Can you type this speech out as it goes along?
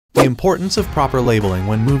The importance of proper labeling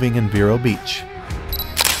when moving in Vero Beach.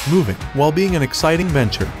 Moving, while being an exciting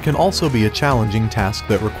venture, can also be a challenging task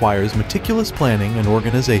that requires meticulous planning and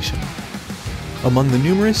organization. Among the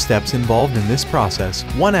numerous steps involved in this process,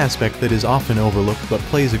 one aspect that is often overlooked but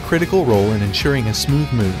plays a critical role in ensuring a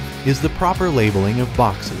smooth move is the proper labeling of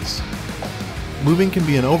boxes. Moving can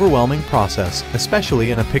be an overwhelming process,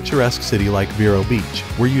 especially in a picturesque city like Vero Beach,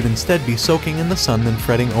 where you'd instead be soaking in the sun than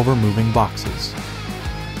fretting over moving boxes.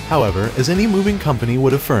 However, as any moving company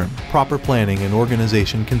would affirm, proper planning and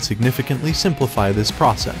organization can significantly simplify this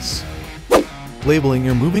process. Labeling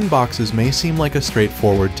your moving boxes may seem like a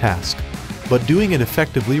straightforward task, but doing it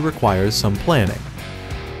effectively requires some planning.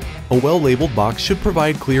 A well-labeled box should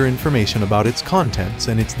provide clear information about its contents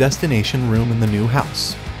and its destination room in the new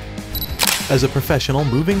house. As a professional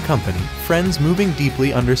moving company, Friends Moving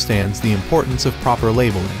deeply understands the importance of proper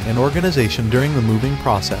labeling and organization during the moving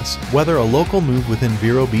process, whether a local move within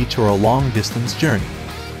Vero Beach or a long-distance journey.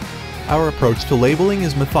 Our approach to labeling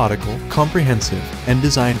is methodical, comprehensive, and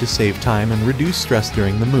designed to save time and reduce stress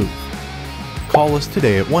during the move. Call us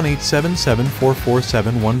today at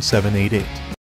 1-877-447-1788.